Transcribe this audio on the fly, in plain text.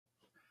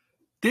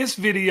This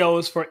video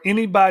is for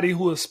anybody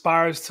who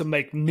aspires to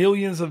make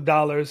millions of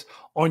dollars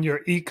on your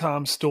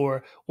e-com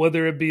store,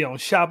 whether it be on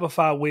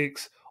Shopify,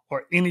 Wix,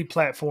 or any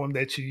platform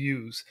that you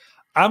use.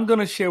 I'm going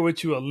to share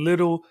with you a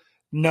little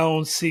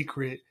known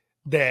secret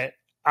that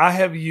I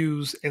have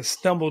used and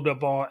stumbled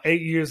upon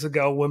 8 years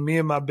ago when me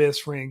and my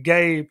best friend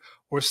Gabe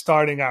were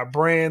starting our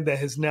brand that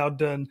has now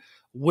done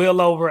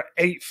well over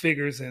 8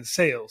 figures in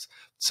sales.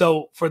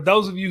 So for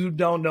those of you who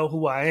don't know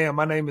who I am,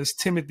 my name is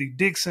Timothy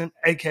Dixon,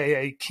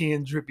 aka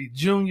Ken Drippy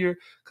Jr.,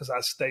 because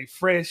I stay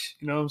fresh.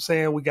 You know what I'm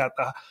saying? We got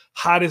the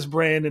hottest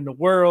brand in the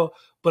world.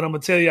 But I'm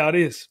going to tell y'all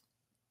this.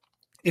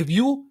 If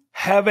you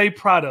have a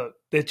product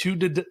that you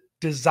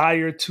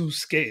desire to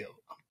scale,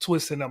 I'm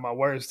twisting up my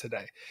words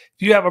today.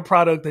 If you have a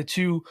product that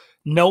you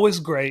know is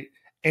great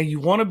and you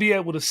want to be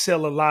able to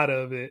sell a lot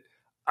of it,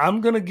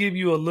 I'm going to give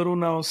you a little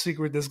known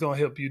secret that's going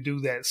to help you do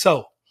that.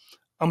 So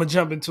I'm going to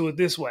jump into it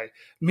this way.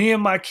 Me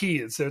and my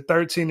kids, they're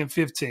 13 and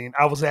 15.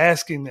 I was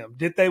asking them,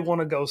 did they want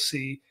to go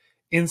see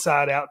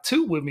Inside Out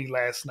 2 with me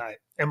last night?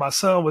 And my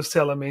son was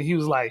telling me, he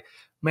was like,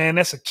 man,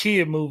 that's a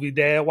kid movie,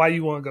 Dad. Why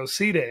you want to go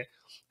see that?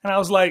 And I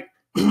was like,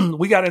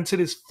 we got into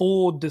this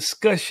full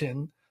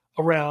discussion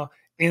around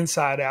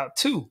Inside Out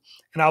 2.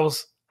 And I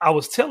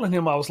was telling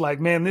him, I was like,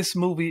 man, this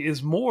movie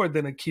is more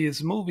than a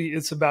kid's movie.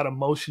 It's about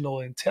emotional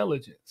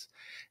intelligence.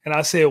 And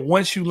I said,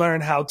 once you learn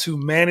how to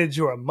manage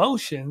your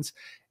emotions,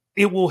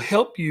 it will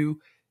help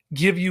you,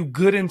 give you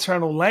good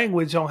internal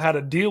language on how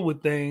to deal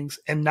with things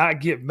and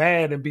not get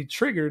mad and be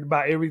triggered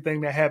by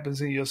everything that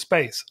happens in your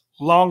space.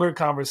 Longer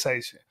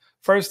conversation.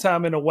 First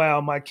time in a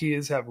while, my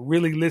kids have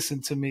really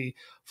listened to me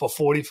for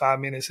 45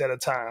 minutes at a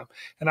time.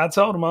 And I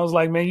told them, I was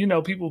like, man, you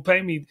know, people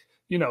pay me,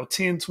 you know,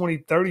 $10,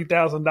 $20,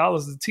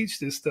 $30,000 to teach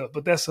this stuff,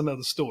 but that's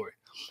another story.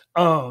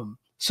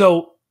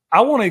 So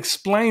I want to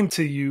explain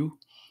to you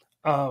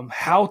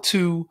how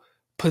to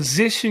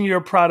position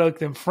your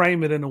product and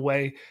frame it in a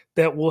way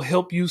that will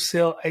help you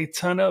sell a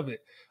ton of it.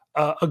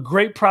 A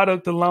great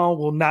product alone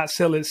will not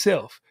sell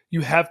itself.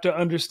 You have to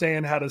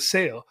understand how to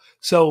sell.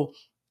 So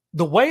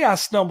the way I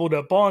stumbled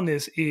up on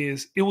this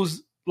is it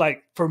was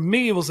like, for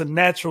me, it was a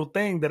natural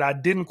thing that I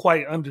didn't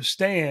quite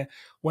understand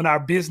when our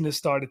business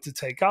started to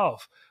take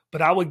off.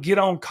 But I would get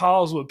on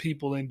calls with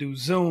people and do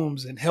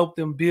Zooms and help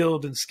them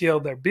build and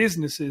scale their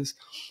businesses.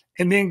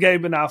 And then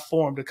Gabe and I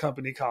formed a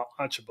company called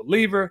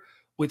Entrebeliever,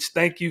 which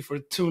thank you for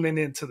tuning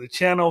into the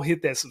channel.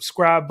 Hit that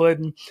subscribe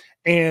button.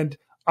 And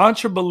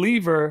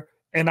Entrebeliever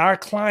and our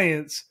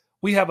clients,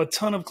 we have a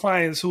ton of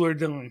clients who are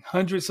doing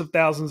hundreds of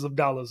thousands of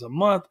dollars a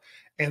month.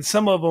 And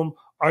some of them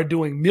are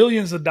doing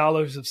millions of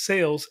dollars of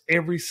sales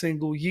every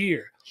single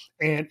year.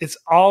 And it's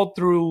all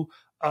through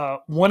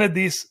one of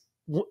these.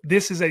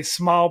 This is a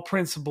small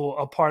principle,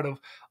 a part of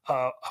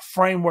a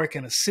framework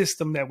and a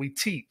system that we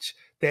teach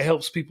that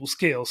helps people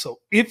scale. So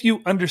if you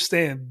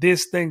understand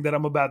this thing that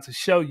I'm about to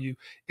show you,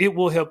 it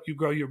will help you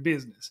grow your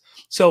business.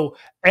 So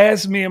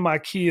as me and my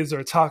kids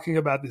are talking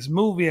about this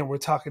movie and we're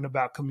talking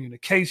about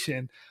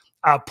communication,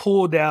 I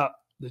pulled out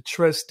the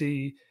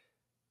trusty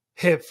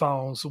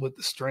headphones with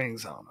the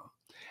strings on them.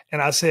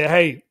 And I said,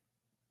 hey,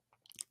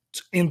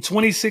 in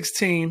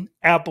 2016,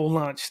 Apple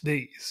launched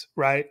these,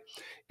 right?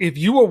 If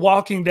you were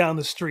walking down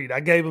the street, I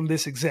gave them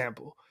this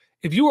example.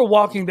 If you were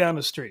walking down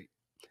the street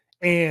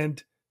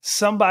and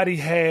somebody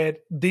had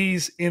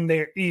these in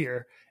their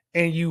ear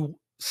and you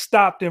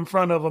stopped in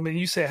front of them and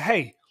you said,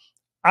 hey,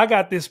 I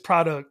got this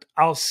product,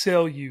 I'll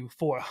sell you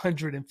for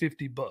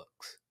 $150.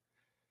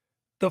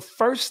 The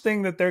first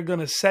thing that they're going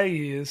to say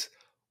is,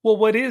 well,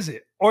 what is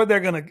it? Or they're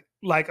going to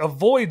like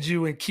avoid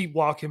you and keep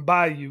walking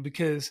by you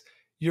because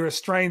you're a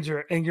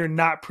stranger and you're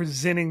not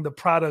presenting the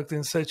product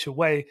in such a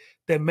way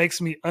that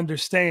makes me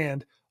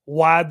understand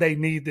why they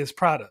need this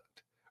product,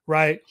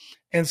 right?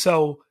 And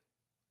so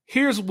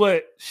here's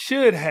what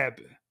should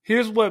happen.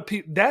 Here's what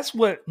that's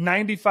what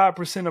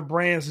 95% of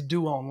brands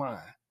do online.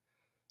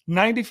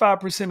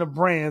 95% of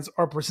brands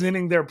are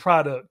presenting their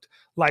product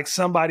like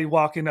somebody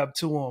walking up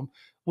to them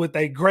with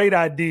a great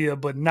idea,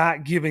 but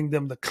not giving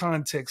them the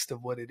context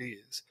of what it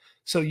is.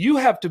 So you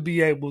have to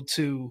be able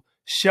to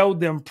show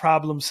them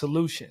problem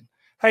solution.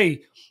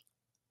 Hey,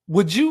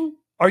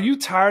 are you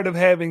tired of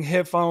having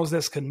headphones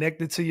that's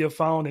connected to your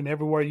phone and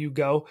everywhere you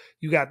go,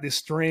 you got this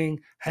string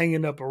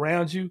hanging up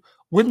around you?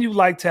 Wouldn't you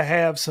like to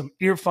have some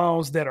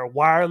earphones that are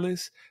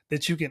wireless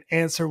that you can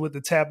answer with the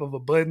tap of a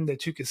button,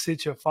 that you can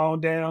sit your phone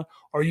down,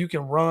 or you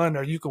can run,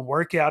 or you can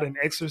work out and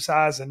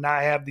exercise and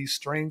not have these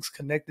strings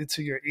connected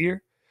to your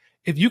ear?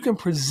 If you can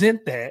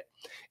present that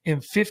in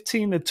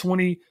 15 to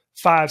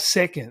 25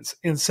 seconds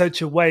in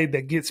such a way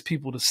that gets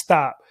people to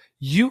stop,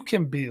 you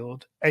can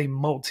build a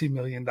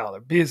multi-million-dollar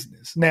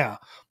business. Now,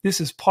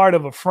 this is part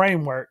of a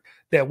framework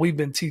that we've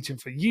been teaching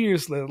for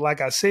years.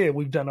 Like I said,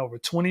 we've done over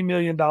 $20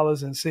 million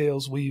in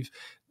sales. We've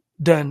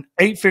done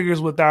 8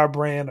 figures with our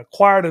brand,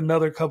 acquired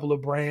another couple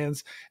of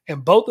brands,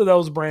 and both of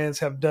those brands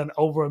have done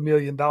over $1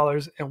 million.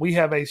 And we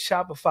have a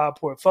Shopify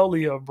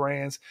portfolio of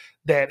brands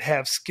that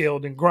have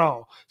scaled and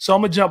grown. So I'm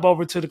going to jump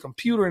over to the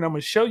computer and I'm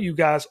going to show you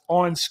guys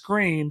on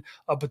screen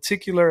a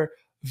particular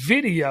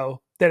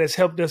video that has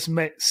helped us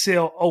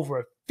sell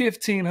over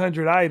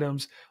 1,500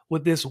 items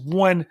with this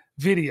one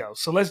video.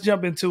 So let's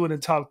jump into it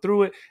and talk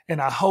through it.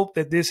 And I hope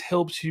that this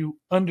helps you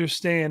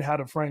understand how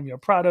to frame your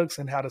products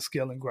and how to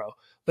scale and grow.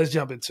 Let's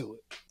jump into it.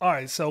 All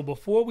right, so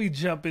before we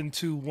jump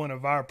into one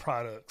of our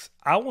products,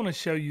 I want to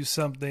show you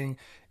something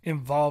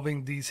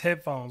involving these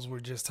headphones we're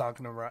just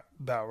talking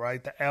about,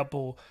 right? The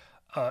Apple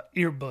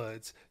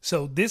earbuds.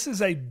 So this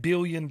is a $1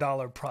 billion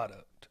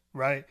product,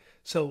 right?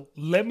 So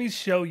let me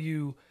show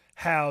you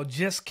how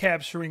just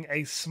capturing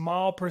a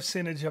small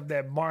percentage of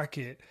that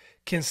market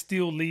can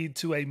still lead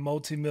to a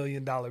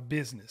multi-million-dollar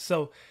business.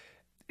 So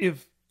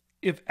if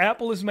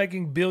Apple is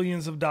making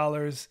billions of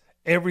dollars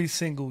every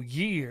single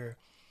year,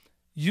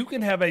 you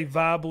can have a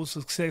viable,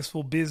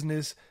 successful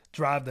business,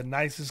 drive the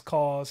nicest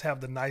cars,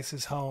 have the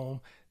nicest home,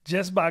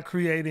 just by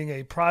creating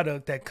a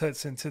product that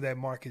cuts into that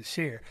market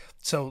share.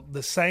 So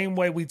the same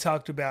way we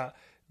talked about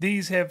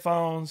these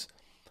headphones,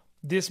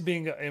 this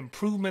being an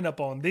improvement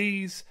upon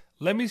these,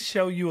 let me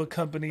show you a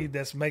company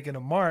that's making a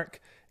mark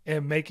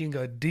and making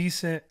a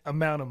decent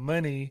amount of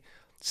money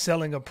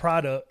selling a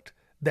product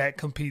that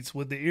competes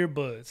with the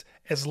earbuds.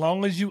 As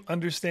long as you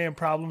understand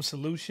problem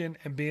solution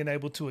and being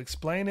able to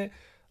explain it,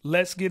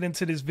 let's get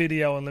into this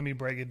video and let me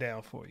break it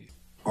down for you.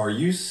 Are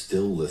you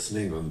still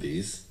listening on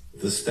these?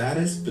 The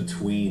status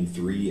between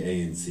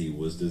 3A and C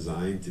was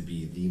designed to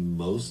be the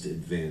most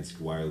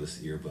advanced wireless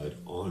earbud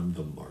on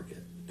the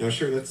market. Now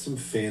sure, that's some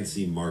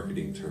fancy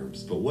marketing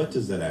terms, but what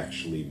does that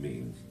actually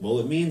mean? Well,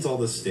 it means all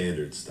the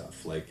standard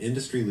stuff, like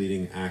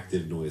industry-leading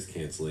active noise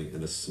canceling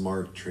and a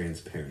smart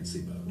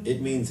transparency mode. It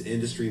means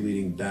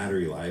industry-leading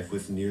battery life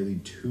with nearly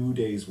 2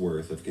 days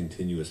worth of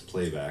continuous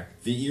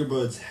playback. The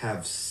earbuds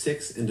have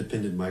 6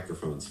 independent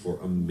microphones for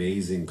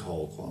amazing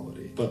call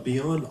quality. But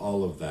beyond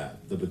all of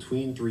that, the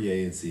Between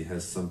 3A and C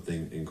has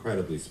something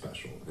incredibly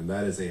special, and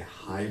that is a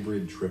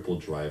hybrid triple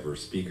driver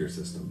speaker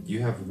system. You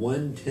have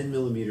one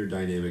 10mm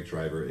dynamic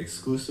driver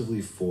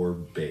exclusively for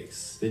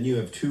bass. Then you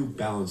have 2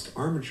 balanced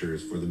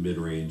armatures for the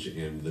mid-range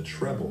and the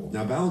treble.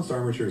 Now, balanced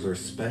armatures are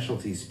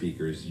specialty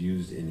speakers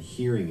used in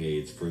hearing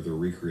aids for the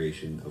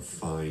recreation of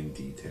fine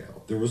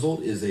detail. The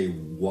result is a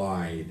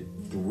wide,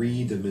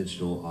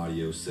 3-dimensional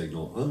audio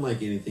signal,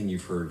 unlike anything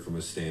you've heard from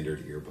a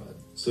standard earbud.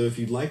 So if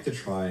you'd like to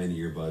try an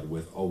earbud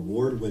with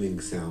award-winning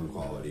sound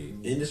quality,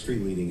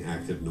 industry-leading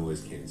active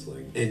noise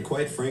canceling, and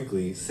quite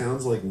frankly,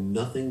 sounds like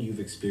nothing you've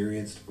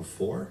experienced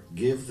before,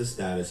 give the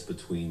status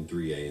Between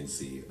 3A and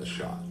C a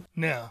shot.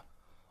 Now,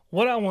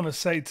 what I want to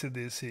say to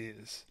this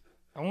is,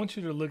 I want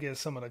you to look at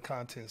some of the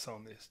contents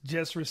on this.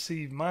 Just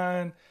received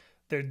mine.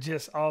 They're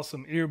just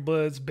awesome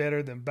earbuds,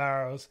 better than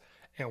Barrows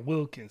and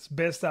Wilkins.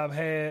 Best I've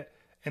had,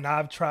 and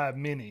I've tried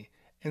many.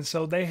 And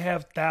so they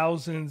have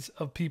thousands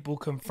of people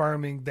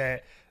confirming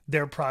that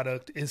their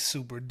product is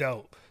super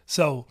dope.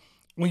 So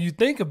when you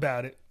think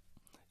about it,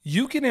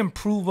 you can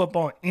improve up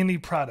on any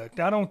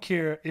product. I don't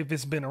care if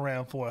it's been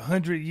around for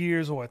 100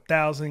 years or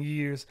 1,000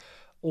 years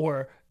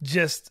or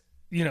just,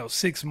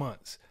 6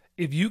 months.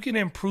 If you can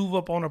improve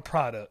up on a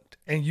product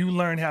and you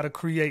learn how to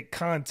create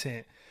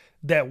content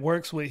that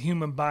works with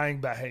human buying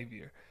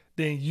behavior,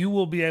 then you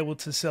will be able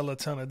to sell a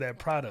ton of that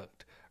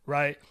product,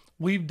 right?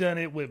 We've done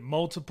it with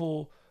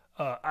multiple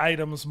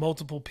items,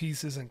 multiple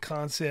pieces and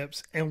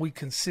concepts, and we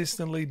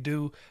consistently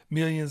do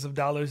millions of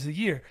dollars a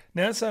year.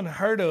 Now, it's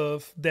unheard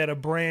of that a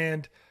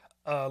brand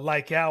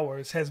like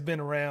ours has been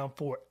around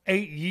for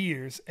 8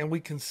 years and we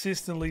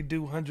consistently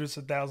do hundreds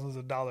of thousands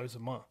of dollars a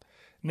month.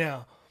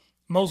 Now,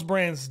 most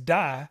brands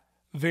die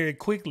very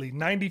quickly.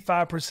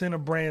 95%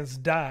 of brands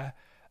die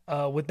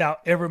without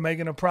ever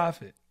making a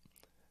profit.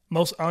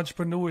 Most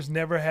entrepreneurs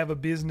never have a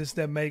business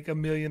that make $1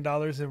 million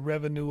in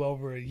revenue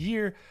over a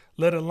year,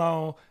 let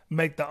alone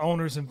make the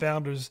owners and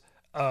founders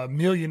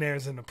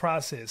millionaires in the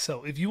process.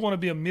 So if you want to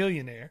be a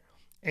millionaire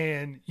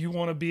and you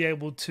want to be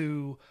able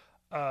to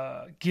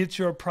get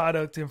your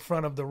product in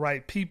front of the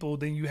right people,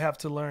 then you have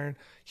to learn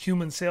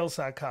human sales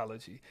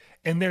psychology.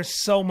 And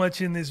there's so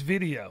much in this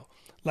video.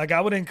 Like, I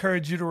would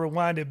encourage you to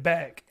rewind it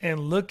back and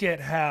look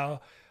at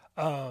how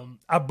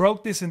I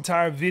broke this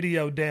entire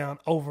video down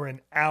over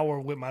an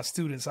hour with my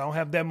students. I don't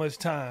have that much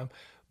time,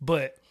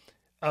 but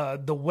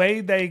the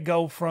way they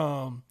go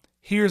from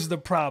here's the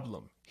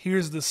problem,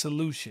 here's the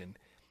solution,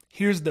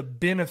 here's the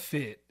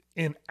benefit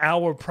in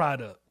our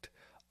product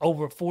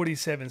over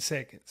 47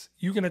 seconds.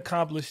 You can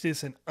accomplish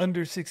this in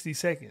under 60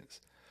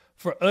 seconds.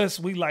 For us,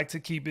 we like to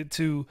keep it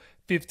to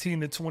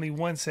 15 to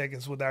 21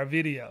 seconds with our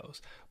videos.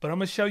 But I'm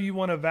going to show you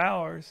one of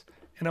ours,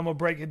 and I'm going to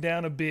break it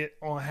down a bit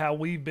on how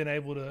we've been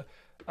able to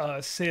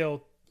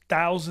sell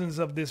thousands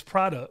of this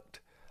product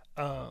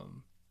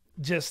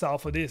just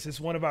off of this. It's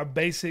one of our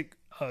basic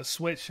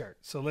sweatshirts.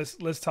 So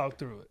let's talk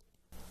through it.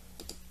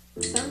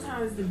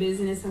 Sometimes the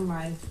business and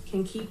life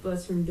can keep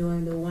us from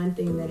doing the one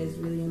thing that is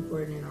really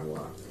important in our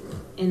walk,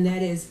 and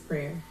that is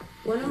prayer.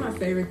 One of my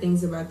favorite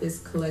things about this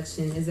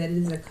collection is that it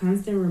is a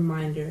constant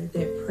reminder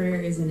that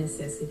prayer is a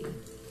necessity.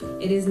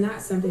 It is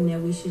not something that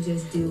we should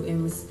just do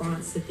in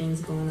response to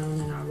things going on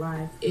in our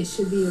life. It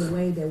should be a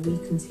way that we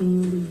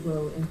continually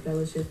grow in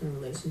fellowship and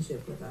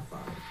relationship with our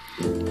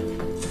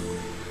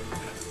Father.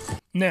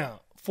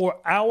 Now, for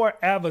our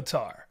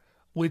avatar,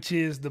 which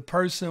is the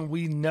person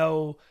we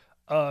know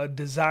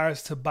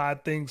desires to buy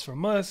things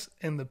from us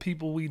and the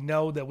people we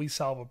know that we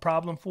solve a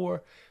problem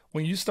for,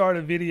 when you start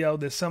a video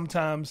that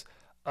sometimes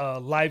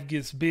life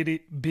gets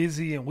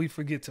busy and we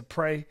forget to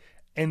pray,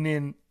 and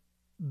then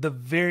the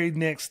very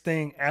next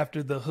thing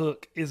after the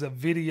hook is a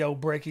video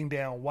breaking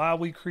down why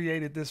we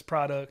created this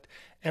product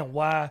and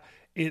why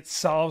it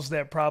solves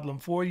that problem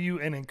for you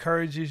and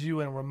encourages you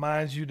and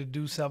reminds you to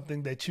do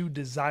something that you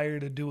desire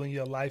to do in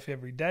your life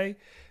every day.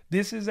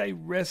 This is a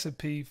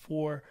recipe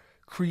for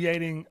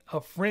creating a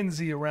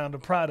frenzy around a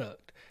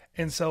product.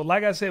 And so,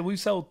 like I said, we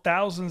sold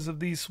thousands of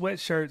these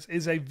sweatshirts.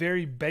 Is a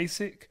very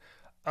basic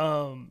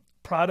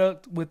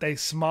product with a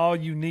small,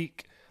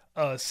 unique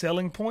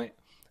selling point.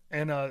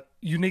 And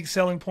unique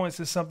selling points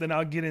is something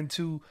I'll get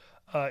into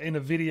in a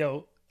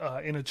video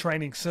in a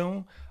training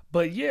soon.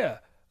 But yeah,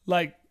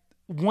 like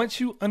once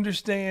you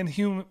understand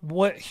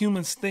what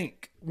humans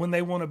think when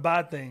they want to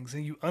buy things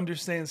and you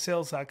understand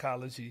sales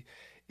psychology,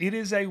 it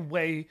is a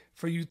way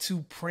for you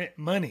to print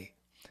money.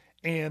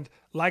 And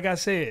like I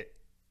said,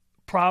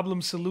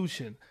 problem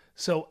solution.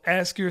 So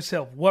ask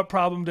yourself, what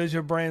problem does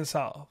your brand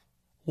solve?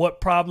 What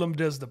problem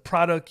does the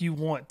product you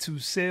want to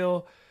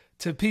sell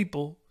to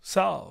people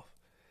solve?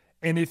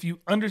 And if you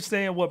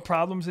understand what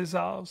problems it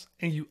solves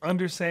and you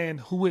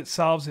understand who it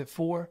solves it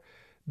for,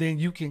 then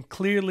you can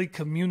clearly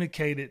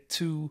communicate it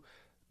to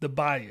the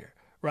buyer,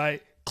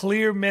 right?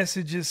 Clear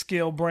messages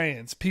scale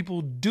brands.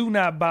 People do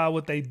not buy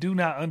what they do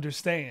not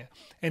understand.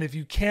 And if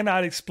you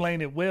cannot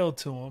explain it well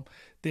to them,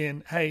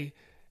 then hey,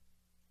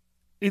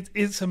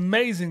 it's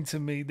amazing to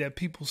me that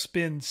people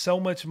spend so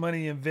much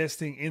money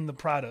investing in the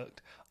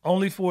product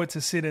only for it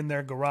to sit in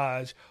their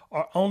garage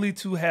or only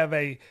to have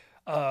a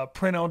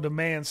print on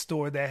demand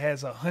store that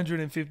has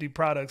 150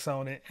 products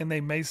on it and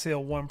they may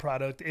sell one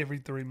product every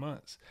 3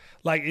 months.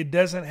 Like, it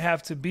doesn't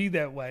have to be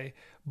that way,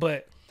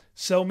 but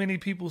so many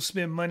people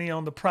spend money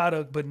on the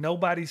product, but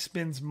nobody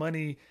spends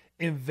money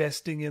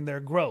investing in their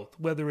growth,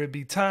 whether it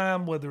be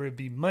time, whether it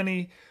be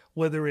money,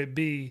 whether it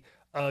be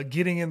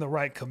getting in the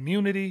right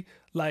community.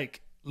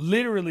 Like,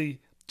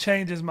 literally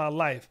changes my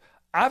life.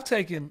 I've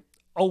taken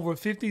over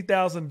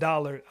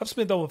 $50,000. I've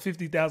spent over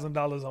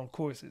 $50,000 on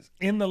courses.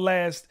 In the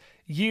last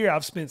year,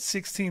 I've spent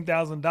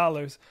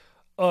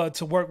 $16,000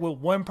 to work with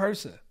one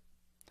person.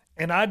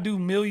 And I do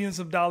millions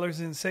of dollars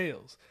in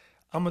sales.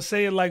 I'm going to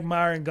say it like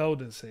Myron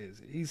Golden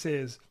says it. He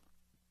says,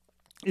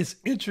 it's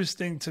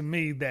interesting to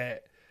me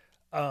that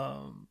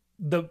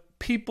the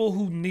people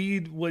who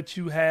need what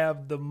you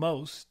have the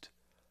most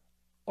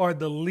are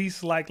the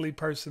least likely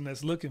person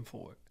that's looking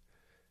for it.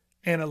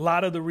 And a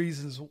lot of the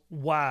reasons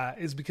why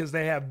is because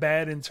they have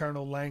bad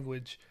internal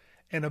language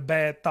and a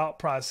bad thought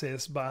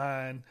process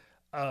behind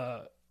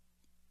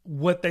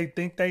what they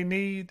think they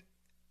need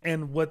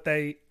and what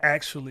they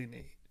actually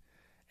need.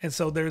 And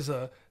so there's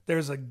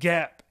a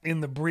gap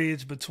in the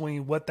bridge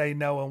between what they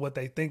know and what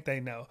they think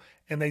they know,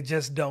 and they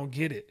just don't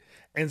get it.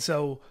 And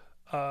so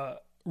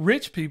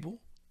rich people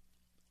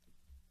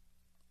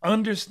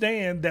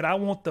understand that I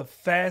want the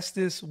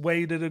fastest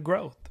way to the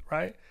growth,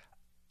 right?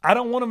 I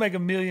don't want to make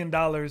 $1 million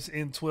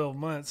in 12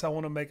 months. I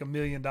want to make $1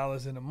 million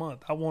in a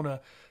month.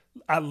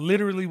 I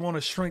literally want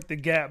to shrink the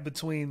gap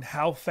between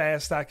how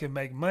fast I can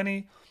make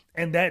money.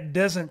 And that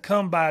doesn't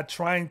come by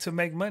trying to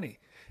make money.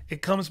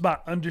 It comes by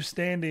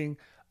understanding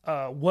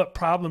what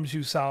problems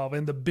you solve.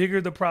 And the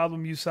bigger the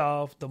problem you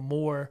solve, the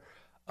more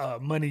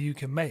money you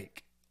can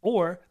make.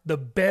 Or the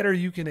better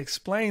you can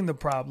explain the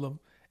problem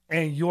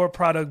and your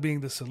product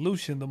being the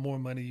solution, the more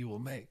money you will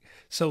make.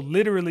 So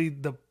literally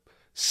the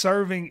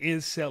serving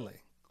is selling.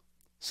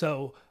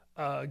 So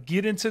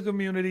get into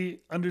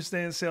community,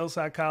 understand sales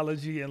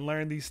psychology, and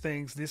learn these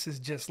things. This is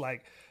just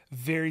like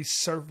very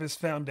surface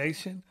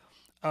foundation.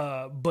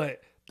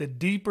 But the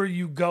deeper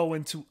you go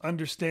into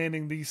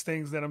understanding these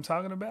things that I'm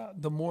talking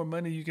about, the more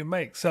money you can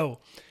make. So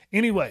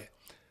anyway,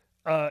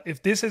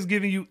 if this has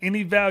given you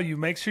any value,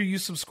 make sure you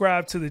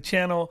subscribe to the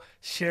channel,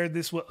 share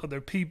this with other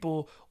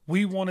people.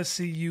 We want to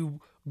see you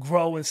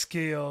grow and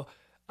scale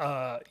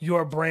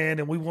your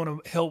brand, and we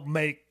want to help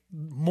make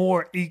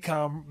more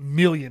e-com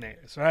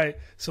millionaires, right?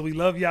 So we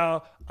love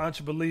y'all.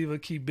 Entrebeliever,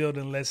 keep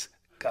building. Let's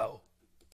go.